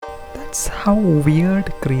That's how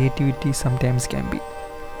weird creativity sometimes can be.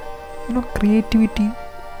 Creativity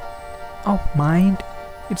of mind,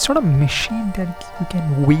 it's not a machine that you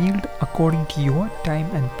can wield according to your time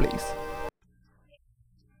and place.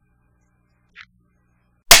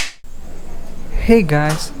 Hey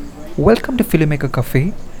guys, welcome to Filmmaker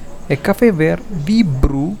Cafe, a cafe where we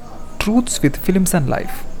brew truths with films and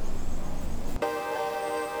life.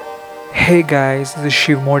 Hey guys, this is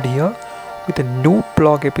Shiv Mod here with a new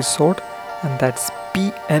blog episode, and that's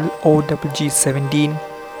PLOGG 17,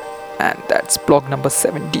 and that's blog number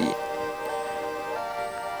 17.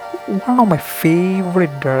 One of my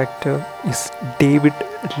favorite director is David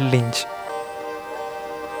Lynch.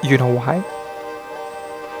 You know why?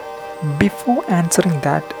 Before answering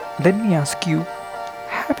that, let me ask you,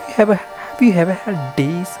 have you ever had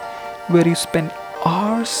days where you spend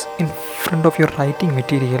hours in front of your writing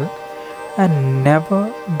material and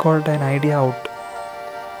never got an idea out?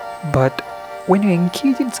 But when you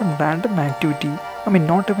engage in some random activity,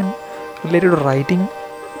 not even related to writing,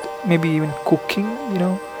 maybe even cooking,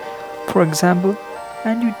 for example,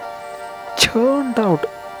 and you churned out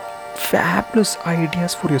fabulous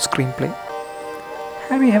ideas for your screenplay.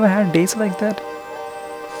 Have you ever had days like that?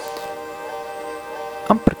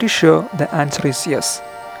 I'm pretty sure the answer is yes,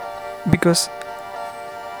 because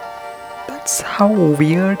that's how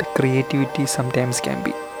weird creativity sometimes can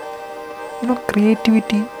be.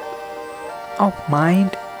 Creativity of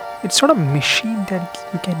mind, it's not a machine that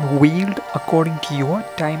you can wield according to your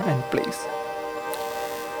time and place.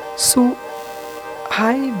 So,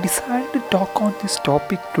 I decided to talk on this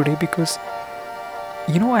topic today because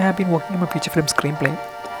I have been working on my feature film screenplay.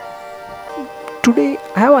 Today,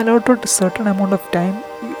 I have allotted a certain amount of time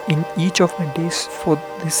in each of my days for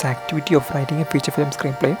this activity of writing a feature film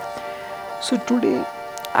screenplay. So, today,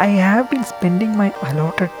 I have been spending my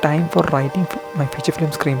allotted time for writing my feature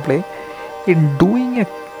film screenplay in doing a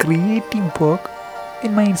creative work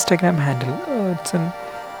in my Instagram handle. It's a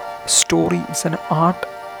story, it's an art,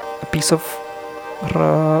 a piece of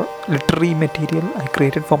literary material I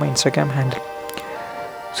created for my Instagram handle.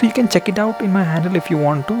 So you can check it out in my handle if you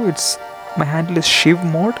want to. It's my handle is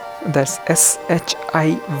Shivmode. That's SHIVMODE.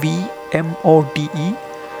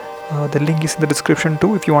 The link is in the description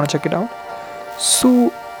too if you want to check it out.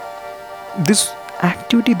 So this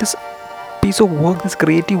activity, this piece of work, this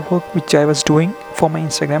creative work which I was doing for my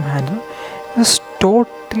Instagram handle is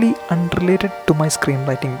totally unrelated to my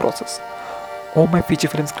screenwriting process or my feature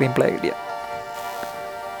film screenplay idea.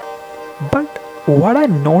 But what I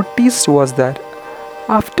noticed was that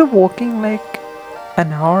after working like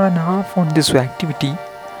an hour and a half on this activity,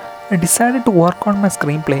 I decided to work on my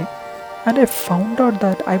screenplay, and I found out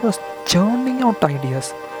that I was churning out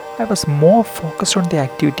ideas. I was more focused on the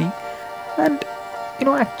activity and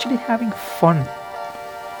actually having fun.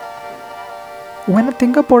 When I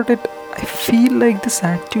think about it, I feel like this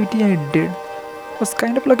activity I did was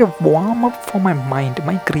kind of like a warm up for my mind,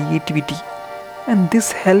 my creativity, and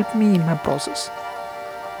this helped me in my process.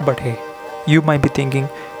 But hey, you might be thinking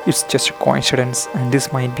it's just a coincidence and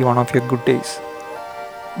this might be one of your good days.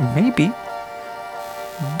 Maybe,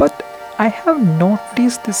 but I have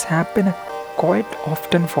noticed this happen quite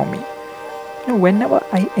often for me. Whenever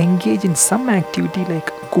I engage in some activity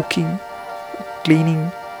like cooking,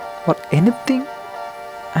 cleaning, or anything,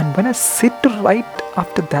 and when I sit to write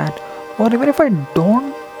after that, or even if I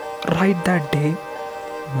don't write that day,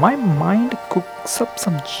 my mind cooks up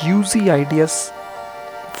some juicy ideas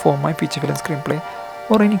for my feature film screenplay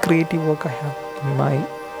or any creative work I have in my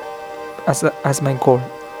as my goal.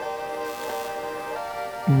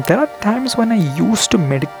 There are times when I used to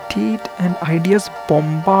meditate and ideas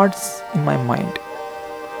bombards in my mind.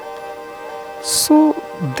 So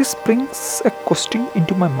this brings a question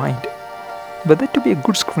into my mind. Whether to be a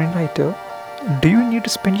good screenwriter, do you need to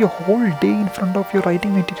spend your whole day in front of your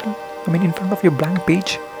writing material? In front of your blank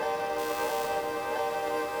page?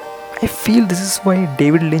 I feel this is why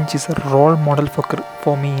David Lynch is a role model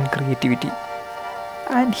for me in creativity.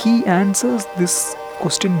 And he answers this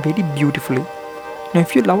question very beautifully. Now,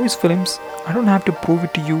 if you love his films, I don't have to prove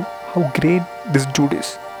it to you how great this dude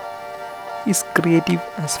is. He's creative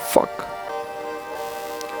as fuck.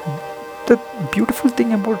 The beautiful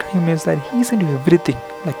thing about him is that he's into everything,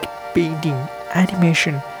 like painting,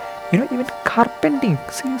 animation, even carpenting.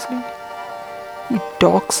 Seriously, he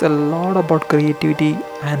talks a lot about creativity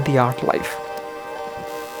and the art life.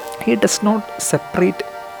 He does not separate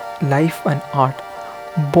life and art,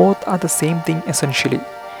 both are the same thing essentially.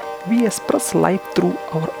 We express life through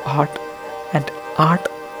our art and art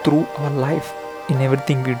through our life in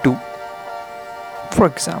everything we do. For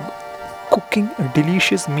example, cooking a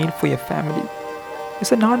delicious meal for your family.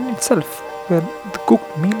 is an art in itself, where the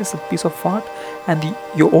cooked meal is a piece of art and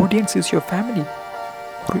your audience is your family.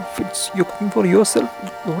 Or if it's you're cooking for yourself,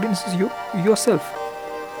 the audience is yourself.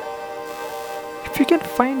 If you can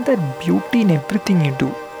find that beauty in everything you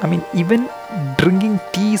do, I mean, even drinking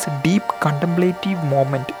tea is a deep contemplative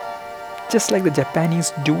moment, just like the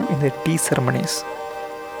Japanese do in their tea ceremonies.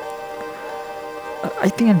 I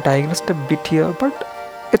think I digressed a bit here, but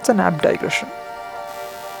it's an apt digression.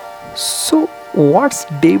 So, what's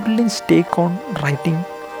David Lynch's take on writing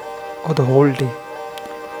or the whole day?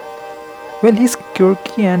 Well, his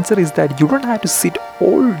quirky answer is that you don't have to sit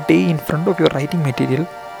all day in front of your writing material.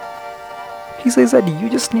 He says that you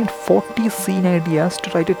just need 40 scene ideas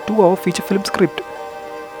to write a 2-hour feature film script.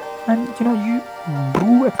 And you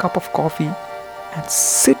brew a cup of coffee and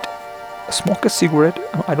sit, smoke a cigarette.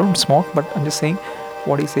 I don't smoke, but I'm just saying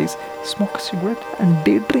what he says. Smoke a cigarette and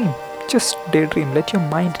daydream. Just daydream. Let your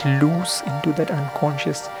mind loose into that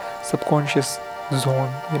unconscious, subconscious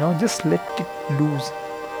zone. Just let it loose.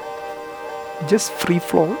 Just free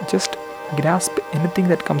flow. Just grasp anything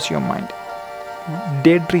that comes to your mind.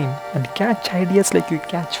 Daydream and catch ideas like you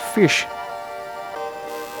catch fish.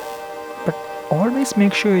 But always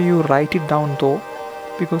make sure you write it down though,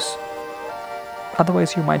 because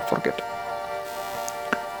otherwise you might forget.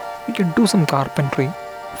 You can do some carpentry,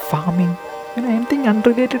 farming, anything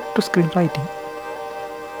unrelated to screenwriting.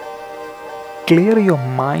 Clear your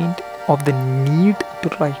mind of the need to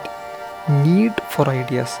write, need for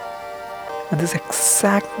ideas. And this is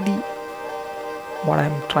exactly what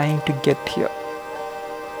I'm trying to get here.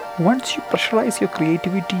 Once you pressurize your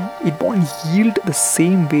creativity, it won't yield the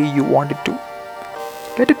same way you want it to.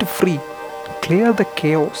 Let it free, clear the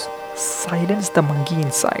chaos, silence the monkey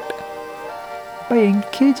inside. By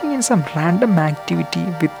engaging in some random activity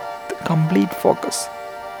with complete focus,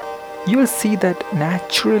 you will see that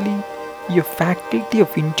naturally your faculty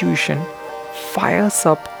of intuition fires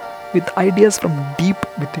up with ideas from deep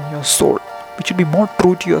within your soul, which will be more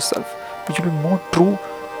true to yourself, which will be more true,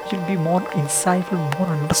 which will be more insightful, more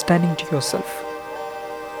understanding to yourself.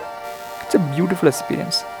 It's a beautiful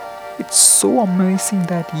experience. It's so amazing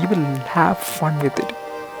that you will have fun with it.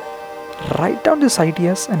 Write down these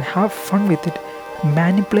ideas and have fun with it,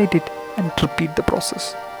 manipulate it, and repeat the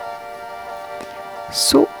process.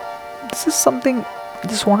 So, this is something I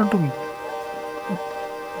just wanted to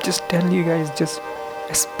just tell you guys, just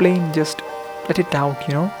explain, just let it out,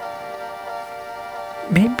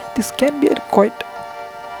 Maybe this can be a quite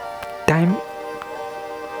time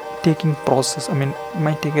taking process. I mean, it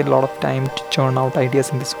might take a lot of time to churn out ideas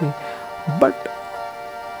in this way, but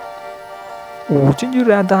wouldn't you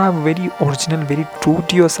rather have very original, very true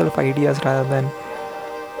to yourself ideas rather than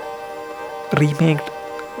remade,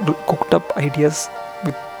 cooked up ideas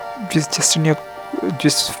with just in your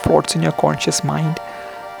just thoughts in your conscious mind?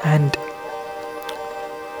 And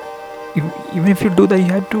even if you do that,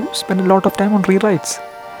 you have to spend a lot of time on rewrites.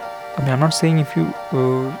 I mean, I'm not saying if you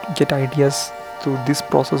get ideas through this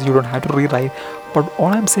process you don't have to rewrite, but all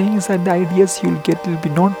I'm saying is that the ideas you'll get will be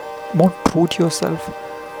not more true to yourself,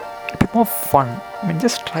 a bit more fun. I mean,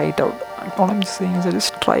 just try it out. All I'm saying is that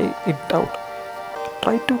just try it out.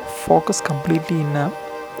 Try to focus completely in a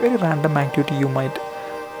very random activity you might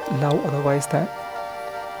love otherwise, that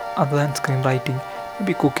other than screenwriting.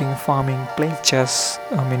 Maybe cooking, farming, playing chess,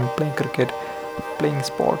 playing cricket, playing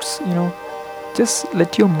sports, just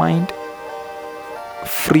let your mind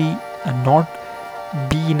free and not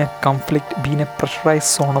be in a conflict, be in a pressurized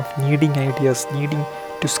zone of needing ideas, needing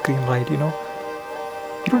to screenwrite.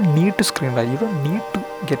 You don't need to screenwrite, you don't need to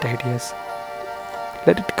get ideas.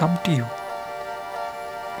 Let it come to you.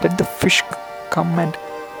 Let the fish come and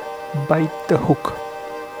bite the hook.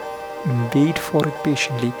 Wait for it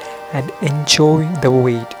patiently and enjoy the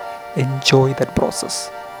wait. Enjoy that process.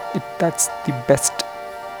 That's the best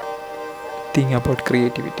thing about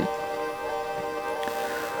creativity.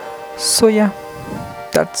 So yeah,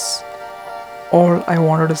 that's all I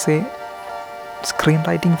wanted to say.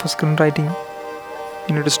 Screenwriting for screenwriting,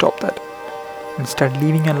 you need to stop that and start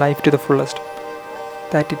living your life to the fullest,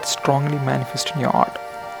 that it strongly manifests in your art.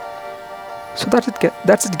 So that's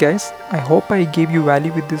it guys. I hope I gave you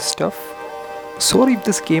value with this stuff. Sorry if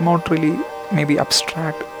this came out really maybe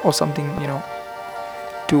abstract or something,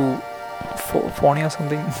 too phony or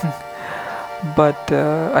something. But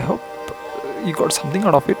I hope you got something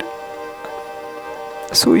out of it.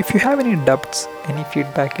 So if you have any doubts, any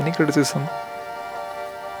feedback, any criticism,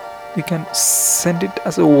 you can send it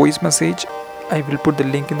as a voice message. I will put the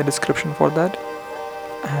link in the description for that.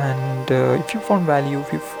 And if you found value,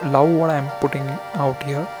 if you love what I'm putting out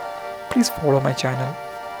here, please follow my channel.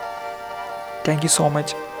 Thank you so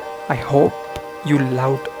much. I hope you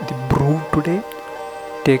loved the brew today.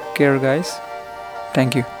 Take care, guys.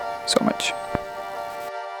 Thank you so much.